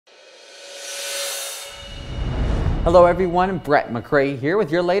Hello everyone, Brett McCrae here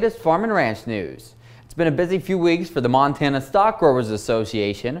with your latest farm and ranch news. It's been a busy few weeks for the Montana Stock Growers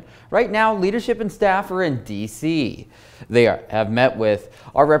Association. Right now, leadership and staff are in D.C. They have met with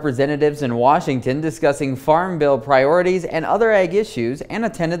our representatives in Washington discussing farm bill priorities and other ag issues, and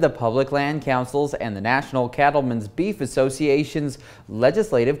attended the Public Land Council's and the National Cattlemen's Beef Association's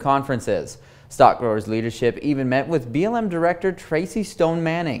legislative conferences. Stock Growers leadership even met with BLM Director Tracy Stone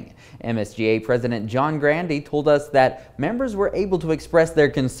Manning. MSGA President John Grandy told us that members were able to express their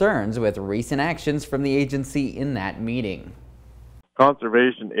concerns with recent actions from the agency in that meeting.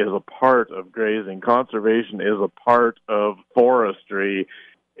 Conservation is a part of grazing. Conservation is a part of forestry.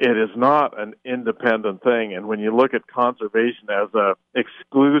 It is not an independent thing. And when you look at conservation as an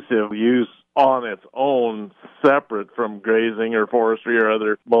exclusive use on its own, separate from grazing or forestry or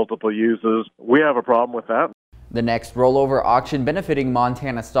other multiple uses, we have a problem with that. The next rollover auction benefiting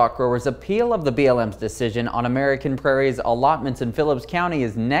Montana stock growers' appeal of the BLM's decision on American Prairie's allotments in Phillips County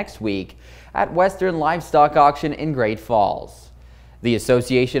is next week at Western Livestock Auction in Great Falls. The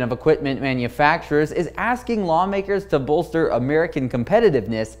Association of Equipment Manufacturers is asking lawmakers to bolster American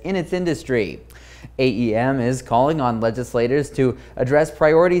competitiveness in its industry. AEM is calling on legislators to address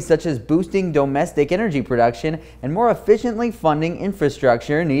priorities such as boosting domestic energy production and more efficiently funding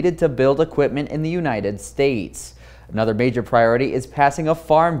infrastructure needed to build equipment in the United States. Another major priority is passing a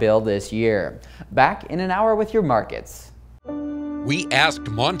farm bill this year. Back in an hour with your markets. We asked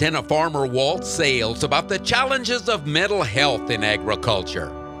Montana farmer Walt Sales about the challenges of mental health in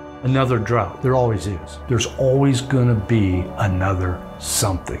agriculture. Another drought. There always is. There's always going to be another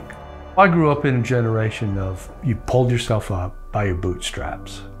something. I grew up in a generation of you pulled yourself up by your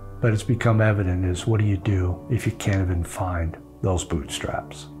bootstraps. But it's become evident is what do you do if you can't even find those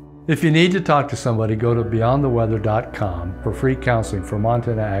bootstraps? If you need to talk to somebody, go to beyondtheweather.com for free counseling for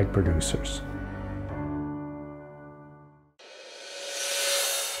Montana ag producers.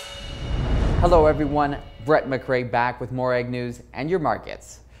 Hello everyone, Brett McCrae back with more ag news and your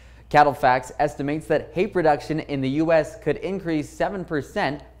markets. CattleFax estimates that hay production in the U.S. could increase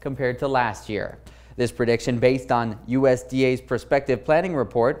 7% compared to last year. This prediction, based on USDA's prospective planning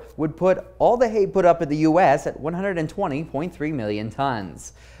report, would put all the hay put up in the U.S. at 120.3 million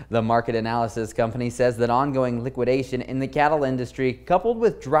tons. The market analysis company says that ongoing liquidation in the cattle industry, coupled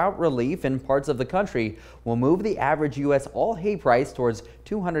with drought relief in parts of the country, will move the average U.S. all hay price towards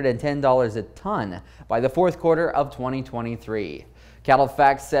 $210 a ton by the fourth quarter of 2023.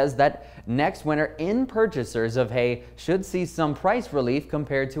 CattleFax says that next winter, end purchasers of hay should see some price relief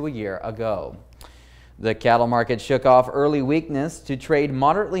compared to a year ago. The cattle market shook off early weakness to trade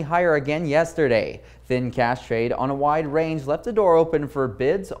moderately higher again yesterday. Thin cash trade on a wide range left the door open for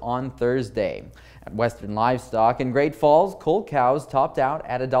bids on Thursday. At Western Livestock in Great Falls, cull cows topped out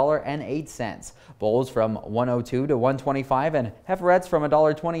at $1.08. Bulls from $1.02 to $1.25 and heiferettes from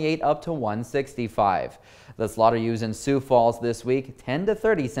 $1.28 up to $1.65. The slaughter ewes in Sioux Falls this week 10 to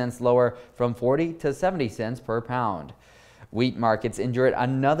 30 cents lower, from 40 to 70 cents per pound. Wheat markets endured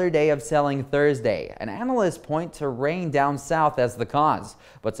another day of selling Thursday, and analysts point to rain down south as the cause,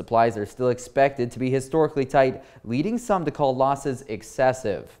 but supplies are still expected to be historically tight, leading some to call losses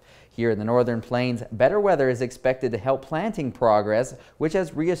excessive. Here in the Northern Plains, better weather is expected to help planting progress, which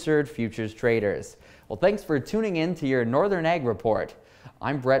has reassured futures traders. Well, thanks for tuning in to your Northern Ag Report.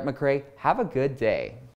 I'm Brett McCrae. Have a good day.